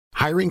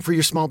Hiring for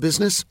your small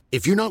business?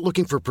 If you're not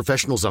looking for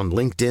professionals on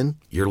LinkedIn,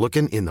 you're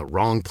looking in the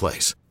wrong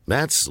place.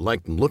 That's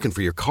like looking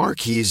for your car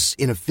keys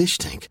in a fish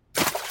tank.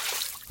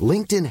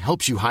 LinkedIn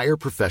helps you hire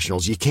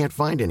professionals you can't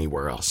find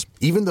anywhere else,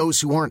 even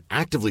those who aren't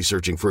actively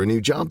searching for a new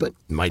job but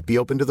might be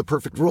open to the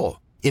perfect role.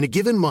 In a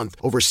given month,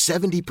 over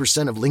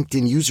 70% of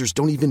LinkedIn users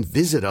don't even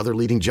visit other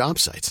leading job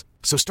sites.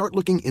 So start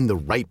looking in the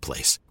right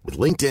place. With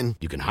LinkedIn,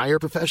 you can hire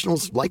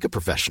professionals like a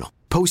professional.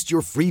 Post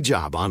your free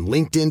job on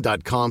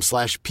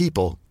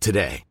linkedin.com/people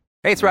today.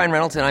 Hey, it's Ryan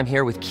Reynolds, and I'm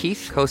here with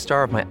Keith,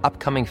 co-star of my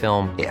upcoming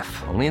film, If,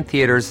 only in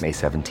theaters May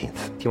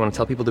 17th. Do you want to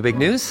tell people the big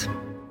news?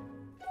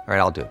 All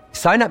right, I'll do it.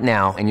 Sign up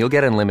now and you'll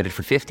get unlimited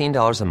for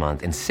 $15 a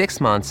month and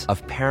 6 months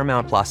of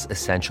Paramount Plus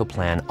Essential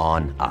Plan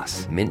on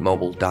us.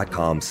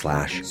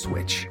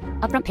 MintMobile.com/switch.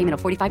 Upfront payment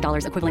of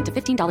 $45 equivalent to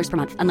 $15 per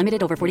month.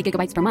 Unlimited over 40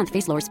 gigabytes per month.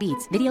 Face lower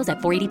speeds. Videos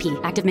at 480p.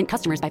 Active Mint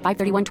customers by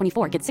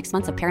 531.24 get 6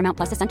 months of Paramount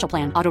Plus Essential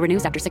Plan. Auto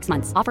renews after 6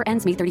 months. Offer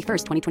ends May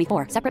 31st,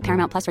 2024. Separate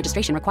Paramount Plus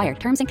registration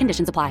required. Terms and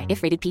conditions apply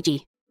if rated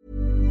PG.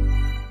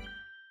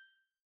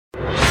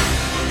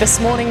 This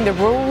morning, the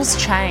rules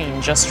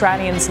change.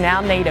 Australians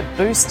now need a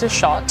booster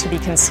shot to be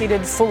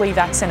considered fully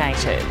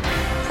vaccinated.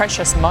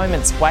 Precious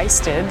moments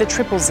wasted, the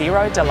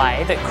 000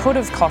 delay that could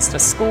have cost a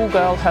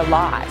schoolgirl her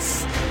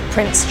life.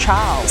 Prince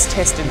Charles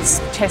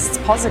tests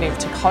positive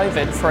to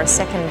COVID for a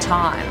second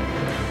time.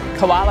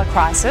 Koala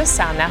crisis,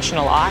 our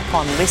national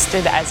icon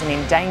listed as an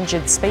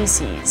endangered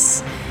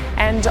species.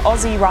 And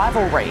Aussie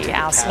rivalry,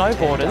 our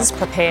snowboarders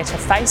prepare to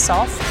face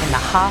off in the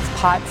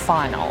half-pipe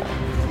final.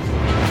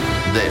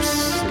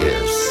 This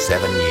is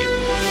 7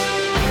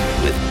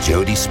 News with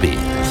Jody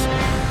Spears.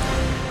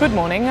 Good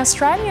morning.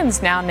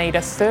 Australians now need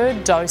a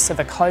third dose of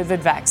a COVID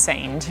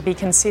vaccine to be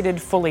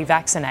considered fully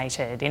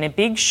vaccinated in a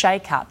big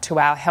shake-up to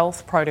our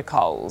health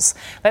protocols.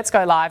 Let's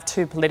go live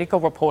to political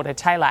reporter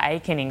Taylor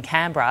Aiken in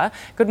Canberra.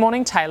 Good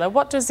morning, Taylor.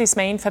 What does this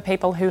mean for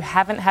people who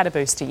haven't had a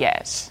booster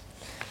yet?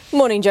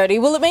 Morning, Jody.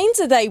 Well, it means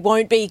that they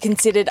won't be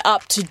considered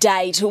up to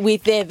date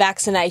with their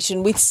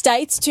vaccination, with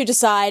states to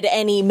decide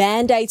any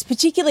mandates,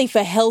 particularly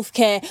for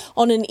healthcare,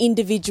 on an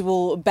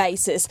individual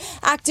basis.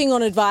 Acting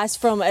on advice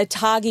from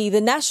ATAGI,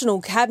 the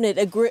National Cabinet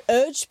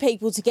urged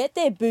people to get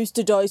their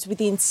booster dose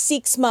within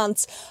 6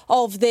 months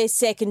of their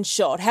second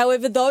shot.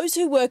 However, those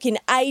who work in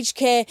aged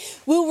care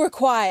will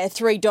require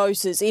 3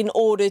 doses in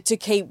order to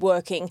keep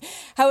working.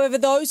 However,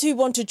 those who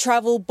want to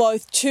travel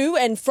both to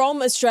and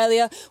from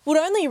Australia would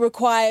only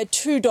require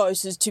 2 doses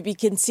to be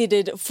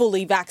considered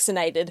fully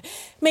vaccinated.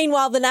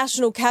 Meanwhile, the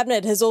National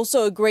Cabinet has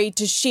also agreed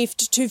to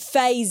shift to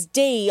Phase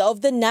D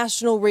of the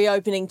National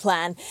Reopening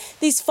Plan.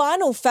 This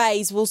final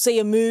phase will see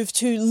a move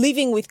to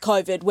living with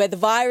COVID, where the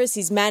virus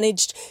is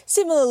managed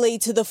similarly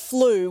to the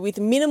flu, with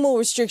minimal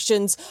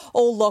restrictions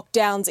or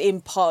lockdowns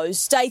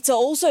imposed. States are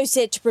also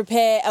set to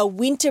prepare a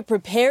winter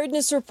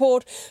preparedness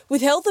report,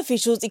 with health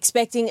officials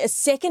expecting a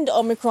second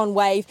Omicron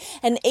wave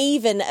and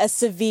even a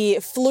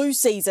severe flu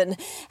season.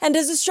 And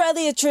as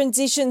Australia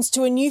transitions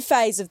to a new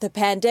phase of the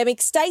pandemic,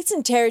 states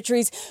and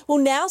territories will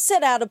now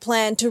set out a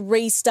plan to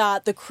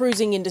restart the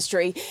cruising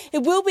industry.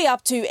 It will be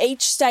up to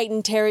each state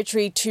and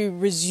territory to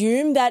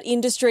resume that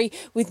industry,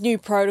 with new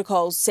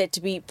protocols set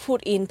to be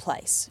put in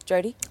place.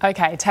 Jody?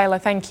 Okay, Taylor,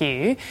 thank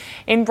you.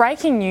 In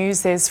breaking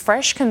news, there's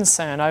fresh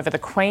concern over the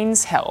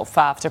Queen's health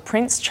after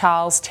Prince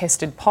Charles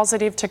tested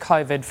positive to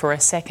COVID for a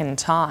second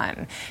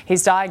time.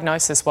 His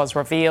diagnosis was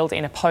revealed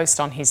in a post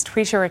on his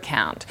Twitter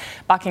account.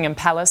 Buckingham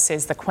Palace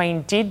says the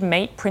Queen did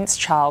meet Prince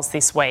Charles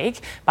this week,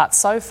 but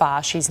so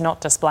far she's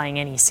not displaying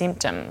any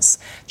symptoms.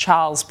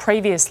 Charles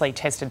previously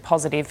tested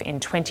positive in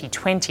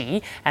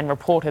 2020 and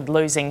reported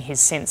losing his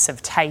sense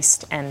of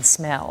taste and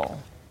smell.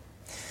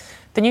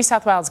 The New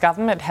South Wales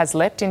government has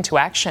leapt into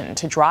action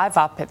to drive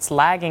up its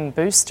lagging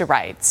booster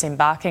rates,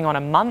 embarking on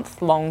a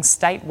month-long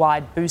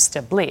statewide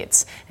booster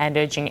blitz and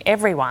urging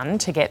everyone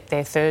to get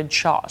their third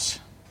shot.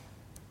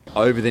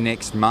 Over the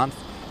next month,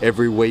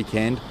 every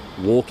weekend,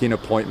 walk-in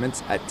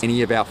appointments at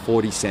any of our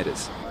 40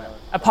 centres.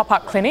 A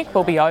pop-up clinic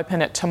will be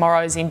open at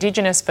tomorrow's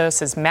Indigenous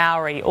versus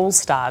Maori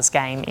All-Stars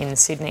game in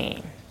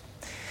Sydney.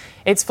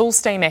 It's full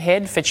steam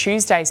ahead for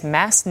Tuesday's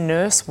mass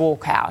nurse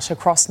walkout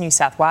across New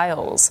South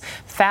Wales.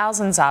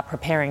 Thousands are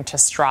preparing to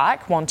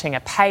strike, wanting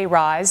a pay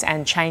rise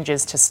and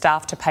changes to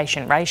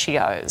staff-to-patient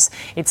ratios.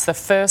 It's the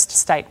first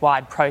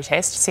statewide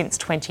protest since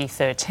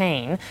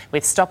 2013,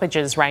 with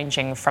stoppages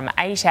ranging from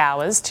 8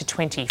 hours to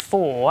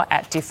 24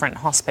 at different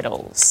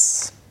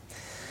hospitals.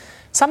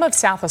 Some of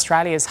South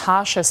Australia's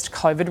harshest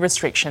COVID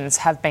restrictions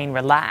have been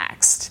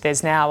relaxed.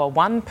 There's now a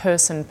 1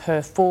 person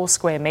per 4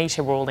 square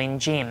metre rule in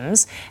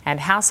gyms, and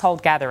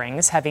household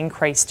gatherings have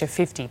increased to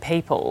 50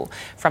 people.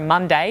 From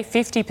Monday,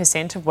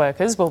 50% of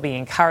workers will be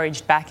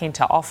encouraged back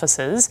into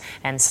offices,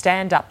 and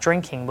stand-up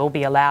drinking will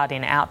be allowed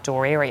in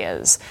outdoor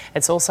areas.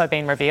 It's also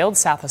been revealed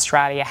South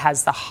Australia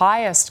has the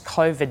highest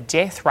COVID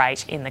death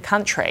rate in the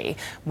country.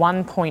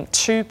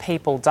 1.2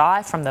 people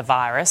die from the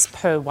virus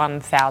per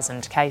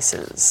 1,000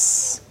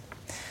 cases.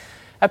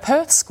 A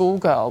Perth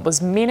schoolgirl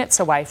was minutes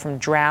away from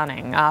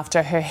drowning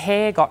after her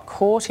hair got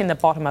caught in the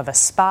bottom of a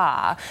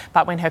spa,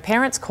 but when her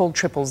parents called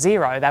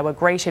 000, they were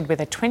greeted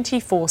with a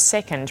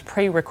 24-second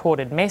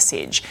pre-recorded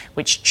message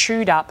which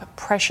chewed up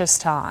precious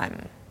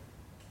time.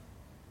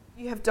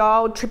 You have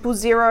dialed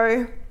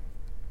 000.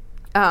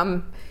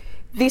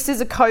 This is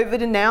a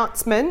COVID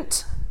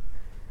announcement.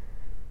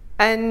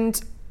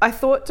 And I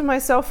thought to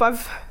myself,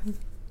 I've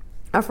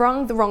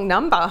rung the wrong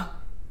number.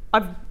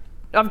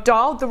 I've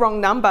dialed the wrong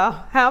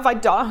number. How have I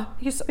dialed?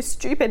 You're so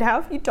stupid.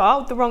 How have you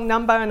dialed the wrong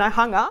number? And I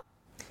hung up.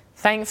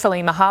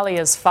 Thankfully,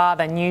 Mahalia's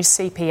father knew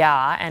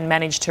CPR and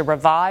managed to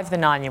revive the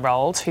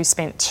 9-year-old, who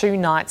spent 2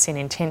 nights in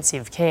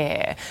intensive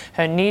care.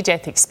 Her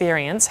near-death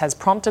experience has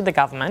prompted the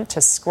government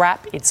to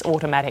scrap its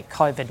automatic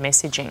COVID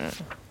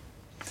messaging.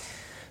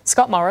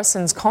 Scott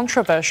Morrison's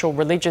controversial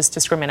religious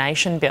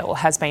discrimination bill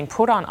has been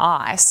put on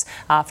ice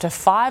after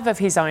 5 of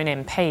his own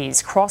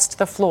MPs crossed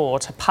the floor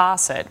to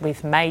pass it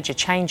with major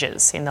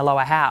changes in the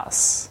lower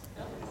house.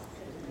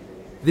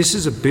 This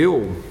is a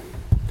bill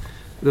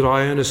that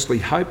I earnestly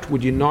hoped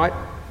would unite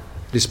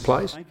this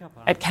place.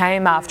 It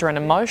came after an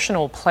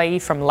emotional plea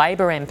from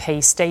Labor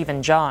MP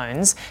Stephen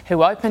Jones,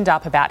 who opened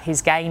up about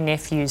his gay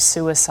nephew's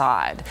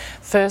suicide.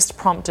 First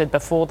prompted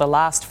before the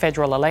last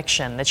federal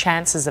election, the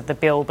chances of the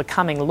bill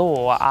becoming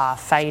law are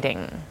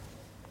fading.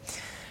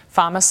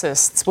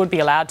 Pharmacists would be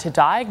allowed to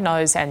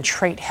diagnose and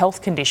treat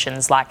health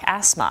conditions like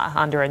asthma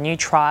under a new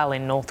trial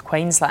in North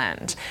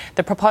Queensland.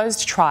 The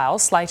proposed trial,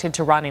 slated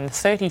to run in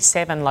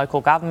 37 local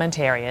government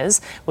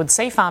areas, would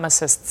see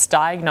pharmacists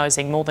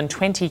diagnosing more than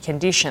 20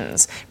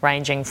 conditions,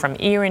 ranging from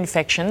ear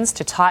infections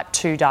to type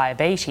 2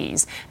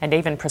 diabetes, and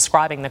even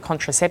prescribing the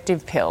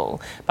contraceptive pill.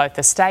 Both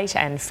the state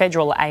and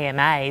federal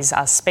AMAs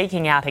are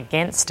speaking out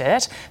against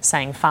it,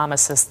 saying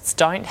pharmacists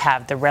don't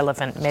have the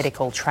relevant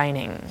medical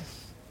training.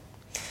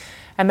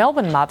 A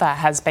Melbourne mother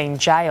has been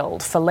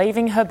jailed for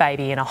leaving her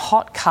baby in a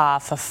hot car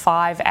for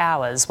 5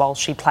 hours while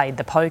she played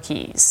the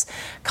pokies.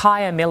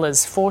 Kaya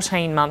Miller's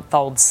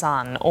 14-month-old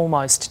son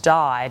almost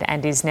died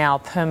and is now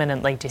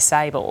permanently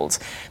disabled.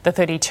 The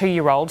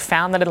 32-year-old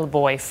found the little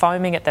boy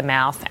foaming at the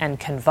mouth and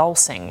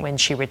convulsing when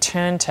she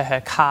returned to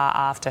her car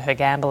after her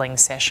gambling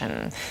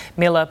session.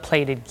 Miller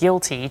pleaded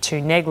guilty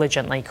to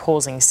negligently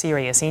causing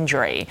serious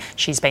injury.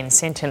 She's been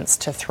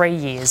sentenced to 3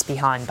 years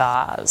behind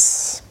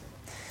bars.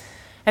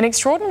 An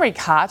extraordinary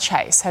car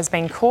chase has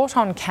been caught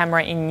on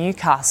camera in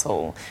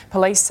Newcastle.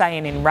 Police say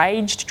an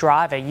enraged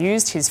driver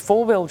used his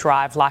 4-wheel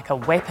drive like a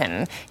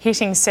weapon,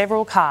 hitting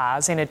several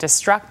cars in a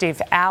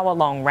destructive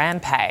hour-long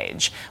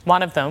rampage.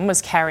 One of them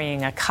was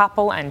carrying a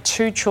couple and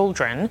 2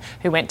 children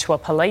who went to a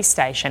police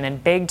station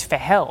and begged for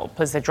help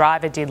as the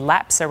driver did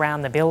laps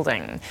around the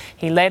building.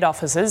 He led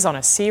officers on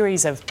a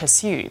series of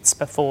pursuits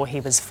before he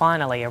was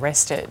finally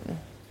arrested.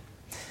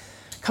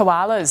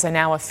 Koalas are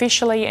now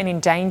officially an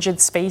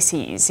endangered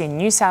species in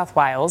New South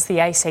Wales,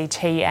 the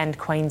ACT and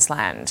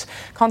Queensland.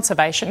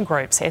 Conservation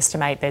groups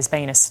estimate there's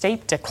been a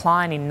steep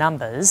decline in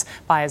numbers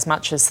by as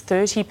much as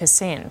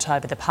 30%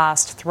 over the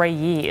past 3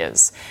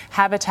 years.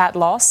 Habitat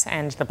loss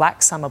and the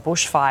Black Summer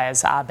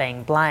bushfires are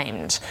being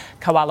blamed.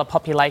 Koala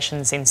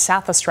populations in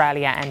South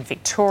Australia and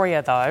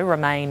Victoria, though,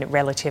 remain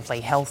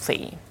relatively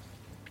healthy.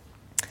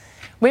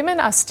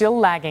 Women are still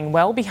lagging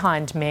well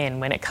behind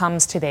men when it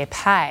comes to their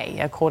pay,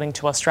 according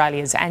to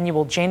Australia's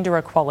annual Gender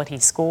Equality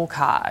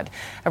Scorecard.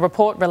 A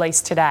report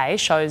released today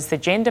shows the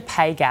gender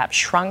pay gap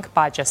shrunk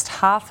by just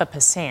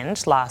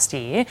 0.5% last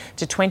year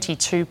to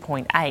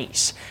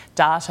 22.8.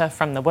 Data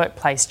from the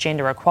Workplace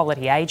Gender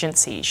Equality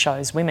Agency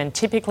shows women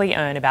typically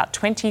earn about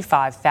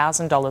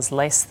 $25,000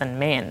 less than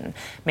men.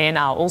 Men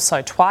are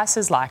also twice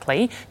as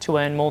likely to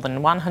earn more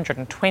than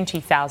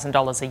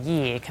 $120,000 a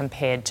year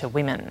compared to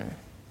women.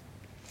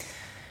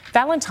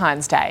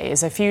 Valentine's Day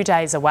is a few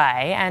days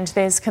away and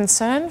there's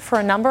concern for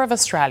a number of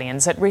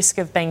Australians at risk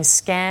of being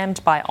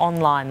scammed by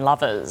online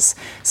lovers.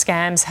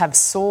 Scams have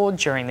soared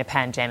during the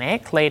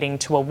pandemic, leading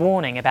to a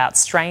warning about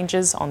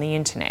strangers on the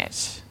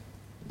internet.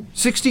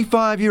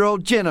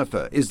 65-year-old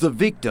Jennifer is the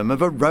victim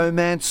of a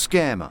romance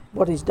scammer.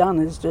 What he's done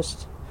is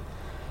just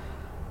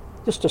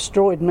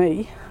destroyed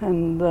me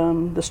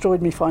and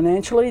destroyed me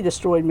financially,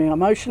 destroyed me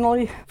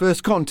emotionally.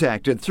 First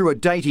contacted through a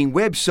dating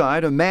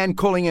website, a man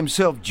calling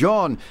himself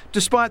John.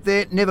 Despite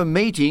their never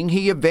meeting,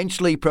 he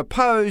eventually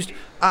proposed,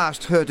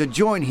 asked her to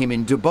join him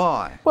in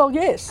Dubai. Well,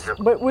 yes,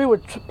 but we were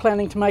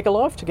planning to make a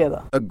life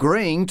together.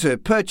 Agreeing to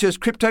purchase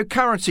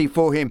cryptocurrency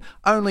for him,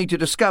 only to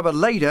discover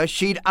later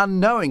she'd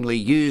unknowingly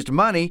used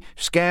money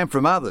scammed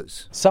from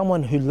others.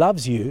 Someone who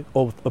loves you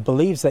or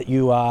believes that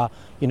you are,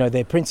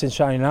 their prince in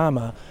shining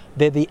armour,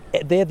 they're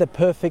the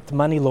perfect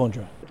money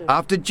launderer.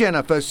 After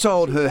Jennifer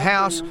sold her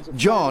house,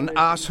 John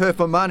asked her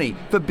for money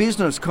for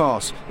business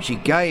costs. She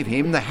gave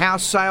him the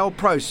house sale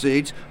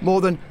proceeds,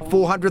 more than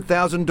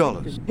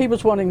 $400,000. He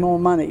was wanting more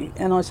money,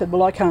 and I said,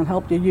 well, I can't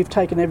help you. You've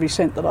taken every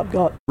cent that I've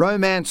got.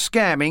 Romance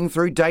scamming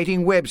through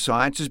dating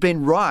websites has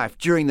been rife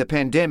during the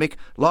pandemic.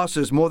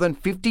 Losses more than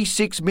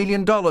 $56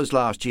 million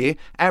last year,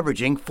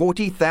 averaging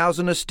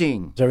 $40,000 a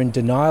sting. They're in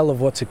denial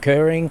of what's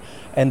occurring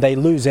and they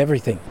lose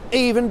everything.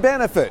 Even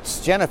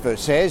benefits. Jennifer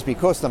says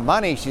because the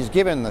money she's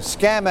given the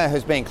scammer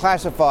has been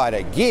classified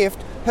a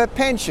gift, her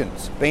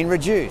pension's been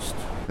reduced.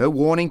 Her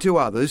warning to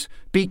others,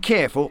 be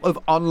careful of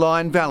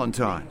online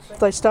valentines. If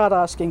they start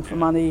asking for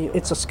money,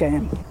 it's a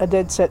scam, a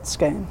dead set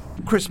scam.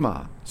 Chris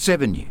Marr,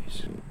 7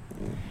 News.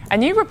 A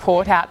new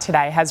report out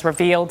today has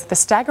revealed the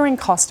staggering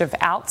cost of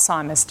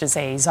Alzheimer's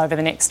disease over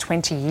the next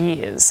 20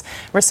 years.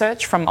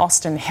 Research from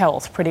Austin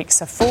Health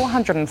predicts a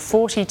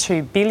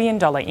 $442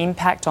 billion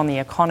impact on the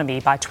economy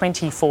by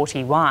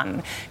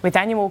 2041, with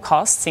annual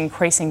costs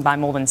increasing by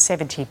more than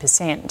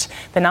 70%.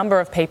 The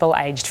number of people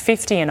aged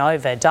 50 and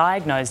over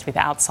diagnosed with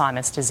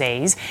Alzheimer's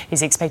disease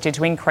is expected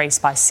to increase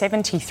by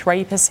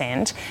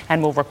 73%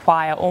 and will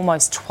require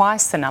almost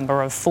twice the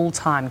number of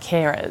full-time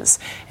carers.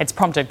 It's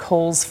prompted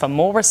calls for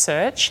more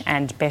research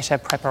and better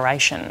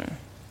preparation.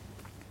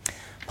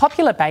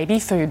 Popular baby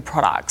food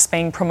products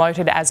being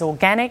promoted as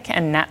organic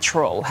and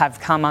natural have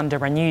come under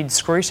renewed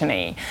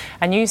scrutiny.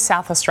 A new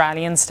South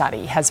Australian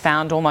study has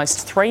found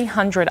almost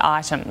 300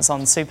 items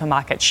on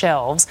supermarket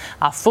shelves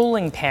are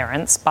fooling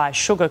parents by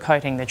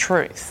sugarcoating the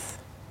truth.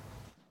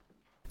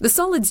 The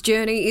solids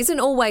journey isn't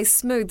always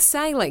smooth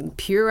sailing.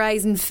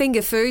 Purees and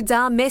finger foods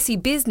are messy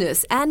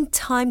business and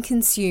time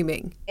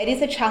consuming. It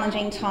is a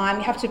challenging time.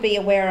 You have to be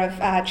aware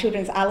of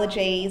children's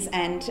allergies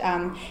and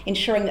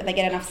ensuring that they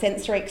get enough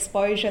sensory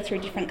exposure through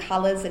different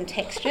colours and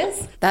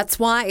textures. That's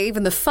why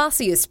even the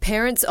fussiest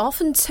parents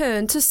often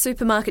turn to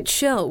supermarket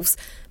shelves.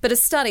 But a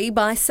study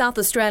by South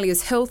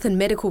Australia's Health and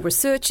Medical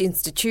Research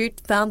Institute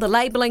found the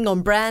labelling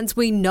on brands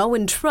we know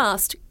and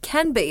trust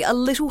can be a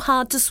little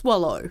hard to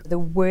swallow. The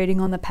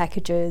wording on the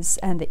packages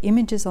and the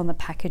images on the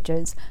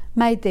packages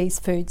made these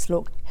foods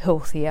look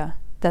healthier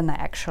than they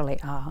actually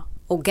are.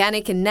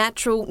 Organic and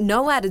natural,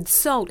 no added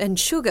salt and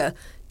sugar.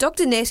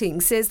 Dr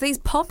Netting says these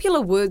popular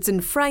words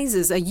and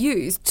phrases are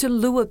used to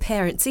lure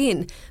parents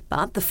in,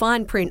 but the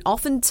fine print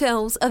often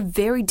tells a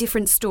very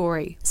different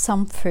story.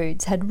 Some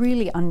foods had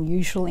really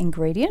unusual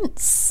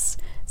ingredients,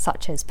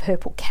 such as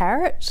purple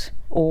carrot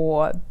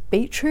or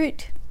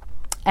beetroot,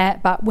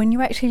 but when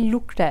you actually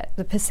looked at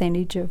the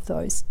percentage of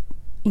those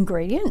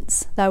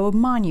ingredients, they were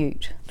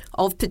minute.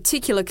 Of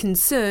particular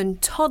concern,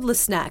 toddler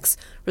snacks.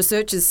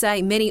 Researchers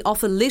say many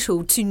offer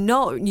little to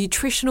no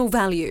nutritional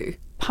value.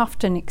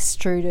 Puffed and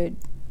extruded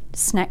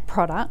snack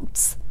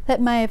products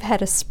that may have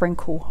had a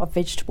sprinkle of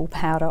vegetable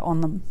powder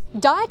on them.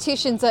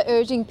 Dietitians are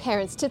urging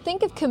parents to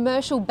think of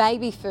commercial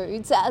baby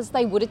foods as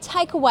they would a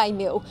takeaway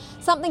meal,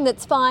 something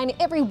that's fine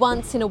every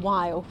once in a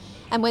while.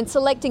 And when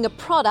selecting a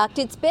product,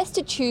 it's best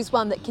to choose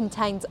one that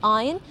contains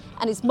iron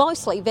and is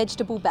mostly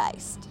vegetable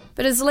based.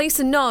 But as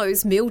Lisa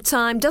knows,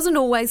 mealtime doesn't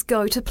always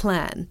go to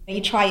plan.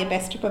 You try your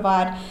best to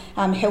provide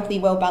healthy,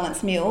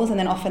 well-balanced meals, and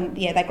then often,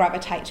 they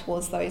gravitate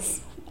towards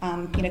those,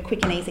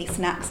 quick and easy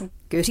snacks.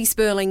 Gertie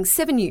Sperling,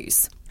 7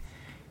 News.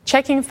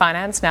 Checking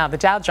finance now, the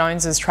Dow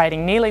Jones is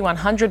trading nearly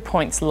 100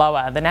 points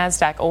lower. The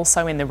Nasdaq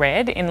also in the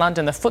red. In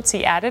London, the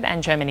FTSE added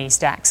and Germany's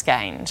DAX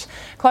gained.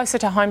 Closer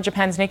to home,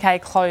 Japan's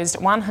Nikkei closed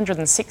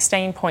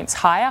 116 points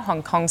higher.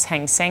 Hong Kong's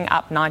Hang Seng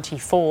up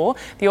 94.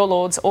 The All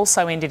Ords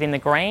also ended in the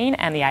green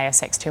and the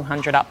ASX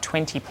 200 up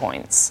 20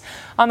 points.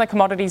 On the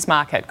commodities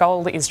market,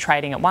 gold is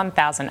trading at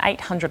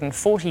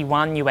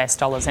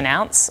 $1,841 an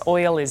ounce.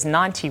 Oil is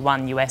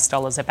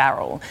 $91 a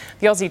barrel.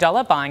 The Aussie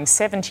dollar buying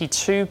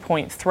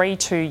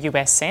 72.32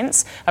 US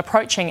cents,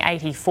 approaching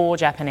 84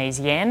 Japanese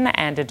yen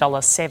and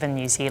 $1.07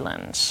 New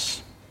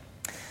Zealand.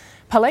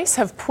 Police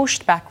have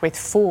pushed back with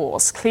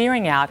force,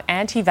 clearing out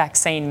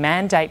anti-vaccine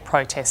mandate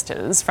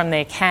protesters from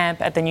their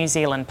camp at the New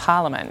Zealand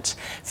Parliament.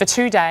 For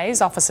 2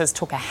 days, officers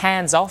took a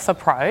hands-off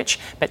approach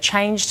but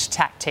changed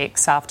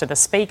tactics after the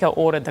Speaker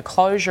ordered the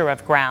closure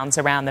of grounds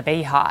around the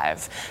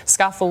Beehive.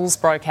 Scuffles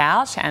broke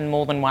out and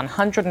more than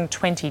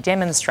 120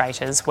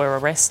 demonstrators were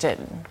arrested.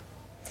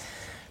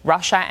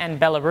 Russia and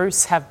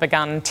Belarus have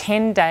begun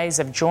 10 days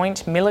of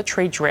joint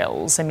military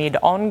drills amid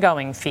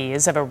ongoing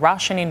fears of a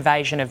Russian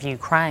invasion of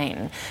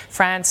Ukraine.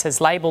 France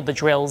has labelled the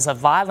drills a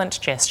violent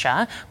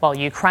gesture, while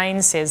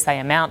Ukraine says they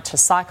amount to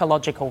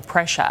psychological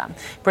pressure.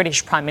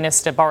 British Prime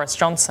Minister Boris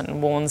Johnson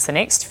warns the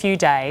next few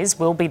days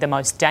will be the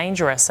most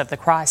dangerous of the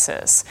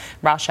crisis.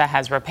 Russia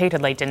has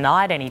repeatedly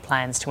denied any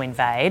plans to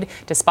invade,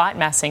 despite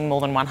massing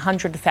more than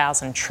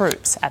 100,000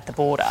 troops at the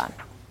border.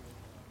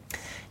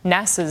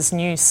 NASA's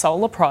new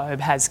solar probe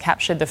has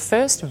captured the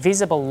first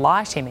visible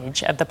light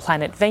image of the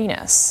planet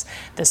Venus.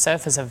 The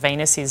surface of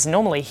Venus is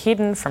normally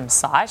hidden from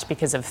sight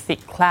because of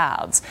thick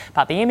clouds,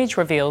 but the image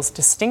reveals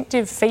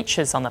distinctive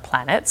features on the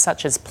planet,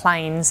 such as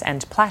plains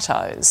and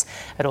plateaus.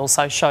 It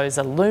also shows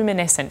a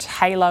luminescent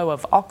halo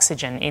of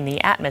oxygen in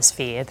the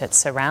atmosphere that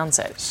surrounds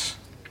it.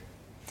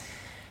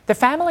 The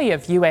family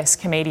of US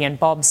comedian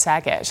Bob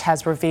Saget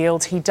has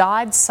revealed he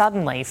died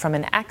suddenly from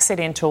an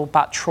accidental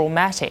but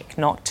traumatic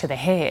knock to the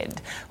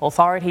head.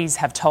 Authorities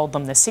have told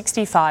them the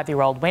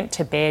 65-year-old went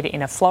to bed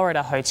in a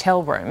Florida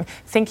hotel room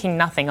thinking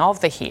nothing of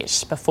the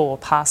hit before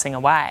passing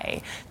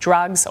away.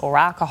 Drugs or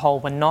alcohol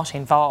were not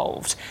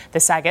involved. The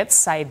Sagets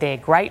say they're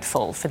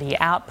grateful for the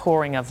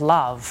outpouring of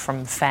love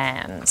from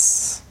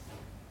fans.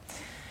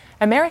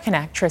 American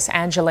actress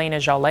Angelina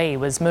Jolie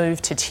was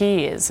moved to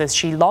tears as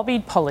she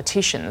lobbied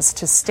politicians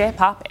to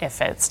step up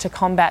efforts to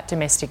combat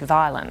domestic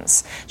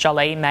violence.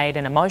 Jolie made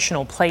an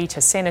emotional plea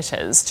to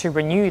senators to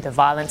renew the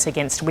Violence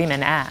Against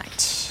Women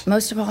Act.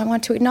 Most of all, I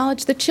want to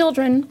acknowledge the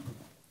children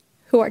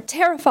who are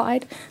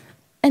terrified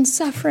and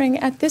suffering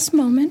at this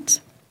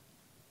moment,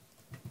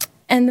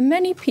 and the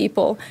many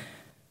people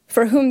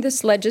for whom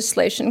this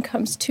legislation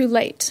comes too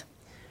late.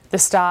 The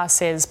Star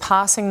says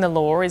passing the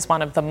law is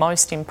one of the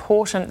most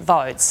important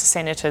votes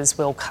senators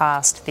will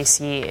cast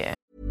this year.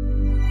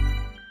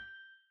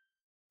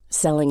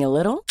 Selling a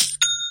little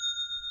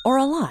or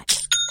a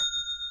lot?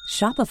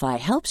 Shopify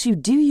helps you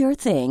do your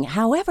thing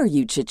however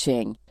you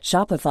cha-ching.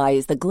 Shopify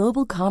is the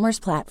global commerce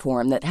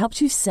platform that helps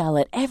you sell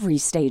at every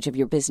stage of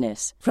your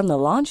business. From the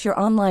launch your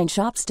online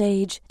shop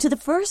stage to the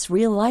first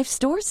real-life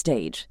store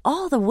stage,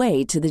 all the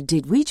way to the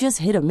did we just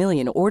hit a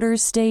million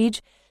orders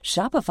stage.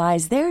 Shopify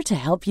is there to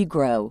help you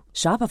grow.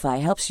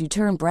 Shopify helps you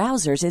turn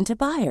browsers into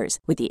buyers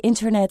with the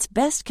internet's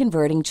best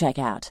converting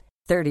checkout.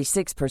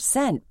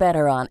 36%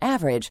 better on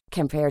average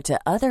compared to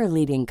other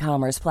leading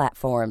commerce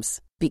platforms.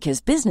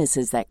 Because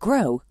businesses that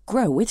grow,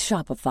 grow with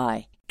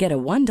Shopify. Get a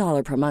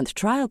 $1 per month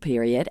trial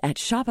period at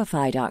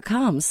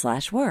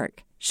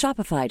shopify.com/work.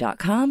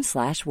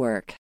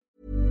 Shopify.com/work.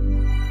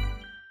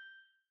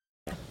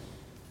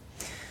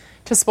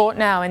 To sport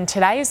now, and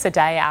today is the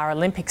day our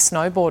Olympic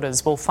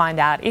snowboarders will find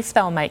out if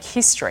they'll make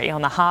history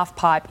on the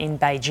halfpipe in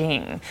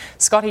Beijing.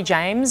 Scotty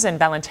James and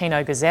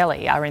Valentino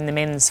Guzzelli are in the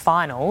men's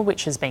final,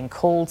 which has been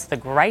called the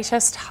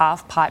greatest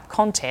halfpipe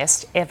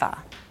contest ever.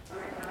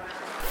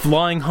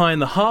 Flying high in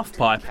the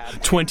halfpipe,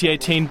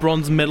 2018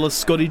 bronze medalist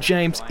Scotty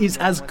James is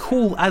as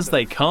cool as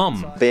they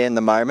come. Be in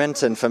the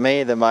moment, and for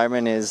me the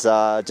moment is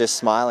just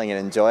smiling and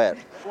enjoy it.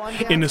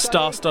 In a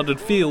star-studded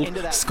field,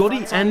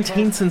 Scotty and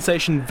teen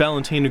sensation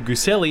Valentino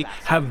Guzzelli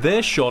have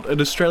their shot at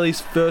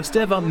Australia's first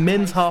ever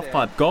men's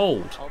halfpipe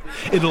gold.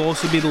 It'll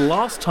also be the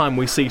last time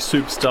we see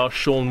superstar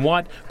Shaun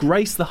White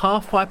grace the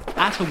halfpipe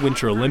at a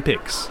Winter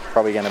Olympics.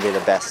 Probably going to be the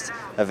best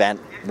event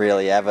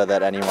really ever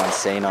that anyone's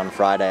seen on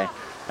Friday.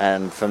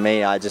 And for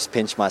me, I just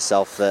pinch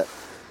myself that,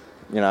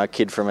 you know, a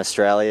kid from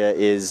Australia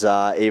is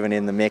even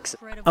in the mix.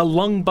 A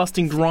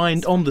lung-busting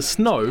grind on the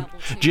snow,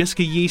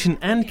 Jessica Yeaton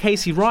and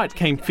Casey Wright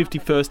came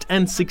 51st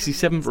and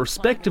 67th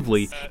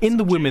respectively in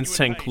the women's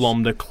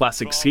 10-kilometre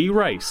classic ski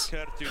race.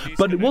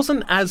 But it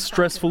wasn't as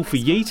stressful for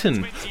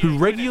Yeaton, who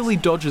regularly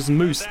dodges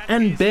moose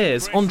and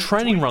bears on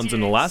training runs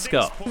in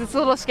Alaska. It's a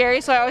little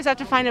scary, so I always have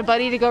to find a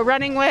buddy to go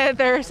running with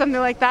or something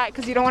like that,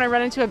 because you don't want to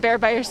run into a bear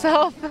by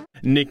yourself.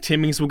 Nick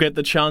Timmings will get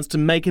the chance to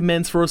make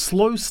amends for a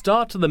slow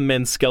start to the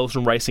men's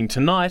skeleton racing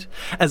tonight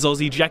as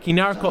Aussie Jackie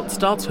Narracott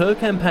starts her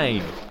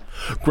campaign.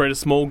 Greta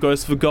Small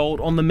goes for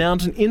gold on the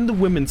mountain in the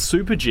women's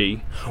Super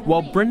G,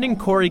 while Brendan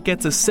Corey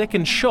gets a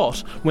second shot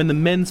when the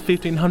men's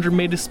 1500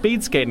 metre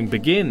speed skating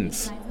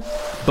begins.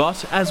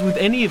 But as with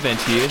any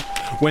event here,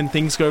 when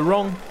things go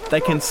wrong, they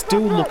can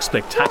still look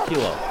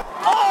spectacular.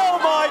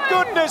 Oh my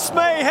goodness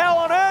me, how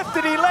on earth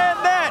did he land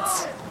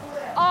that?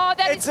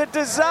 It's a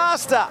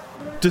disaster.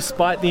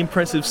 Despite the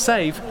impressive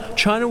save,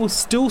 China will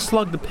still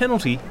slug the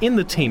penalty in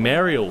the team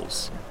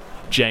aerials.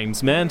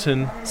 James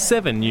Manton,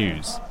 7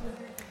 News.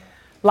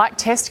 Like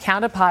Test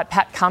counterpart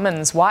Pat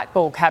Cummins, white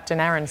ball captain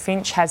Aaron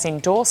Finch has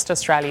endorsed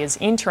Australia's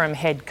interim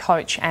head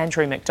coach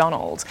Andrew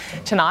McDonald.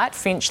 Tonight,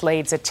 Finch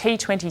leads a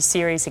T20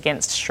 series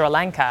against Sri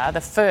Lanka,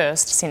 the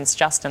first since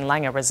Justin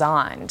Langer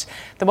resigned.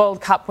 The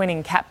World Cup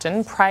winning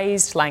captain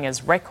praised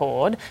Langer's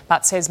record,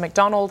 but says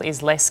McDonald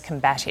is less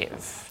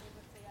combative.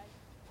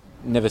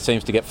 Never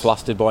seems to get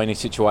flustered by any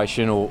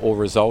situation or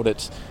result.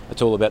 It's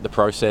all about the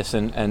process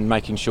and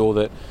making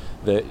sure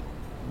that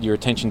your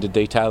attention to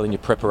detail and your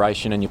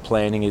preparation and your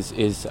planning is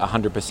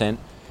 100%.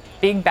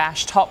 Big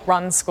Bash top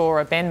run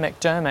scorer Ben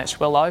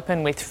McDermott will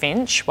open with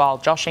Finch while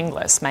Josh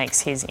Inglis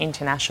makes his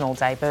international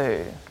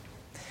debut.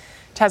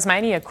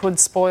 Tasmania could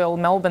spoil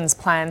Melbourne's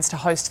plans to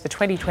host the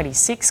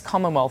 2026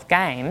 Commonwealth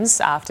Games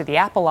after the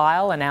Apple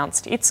Isle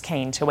announced it's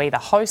keen to either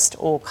host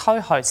or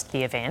co-host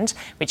the event,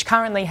 which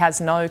currently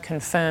has no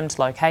confirmed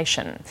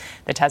location.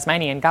 The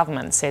Tasmanian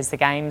government says the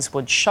Games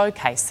would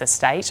showcase the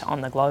state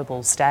on the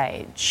global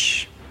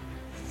stage.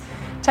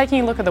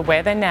 Taking a look at the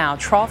weather now,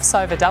 troughs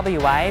over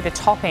WA, the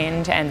top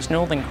end and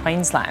northern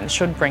Queensland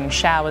should bring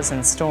showers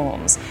and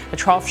storms. The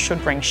trough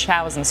should bring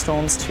showers and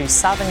storms to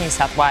southern New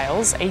South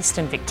Wales,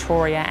 eastern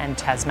Victoria and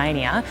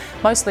Tasmania.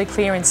 Mostly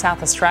clear in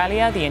South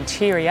Australia, the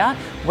interior,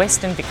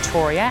 western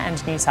Victoria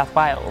and New South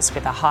Wales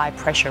with a high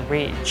pressure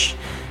ridge.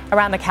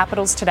 Around the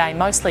capitals today,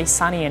 mostly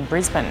sunny in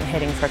Brisbane,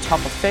 heading for a top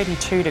of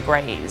 32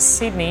 degrees.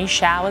 Sydney,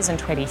 showers and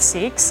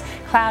 26.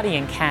 Cloudy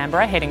in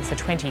Canberra, heading for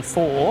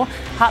 24.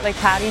 Partly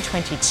cloudy,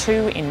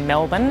 22 in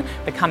Melbourne.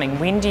 Becoming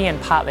windy and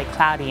partly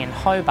cloudy in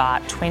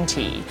Hobart,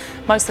 20.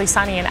 Mostly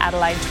sunny in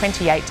Adelaide,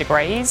 28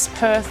 degrees.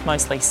 Perth,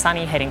 mostly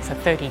sunny, heading for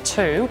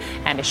 32.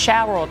 And a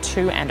shower or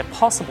two and a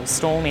possible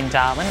storm in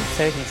Darwin,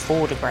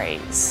 34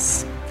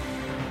 degrees.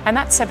 And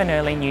that's 7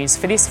 Early News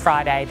for this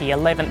Friday, the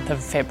 11th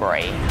of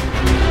February.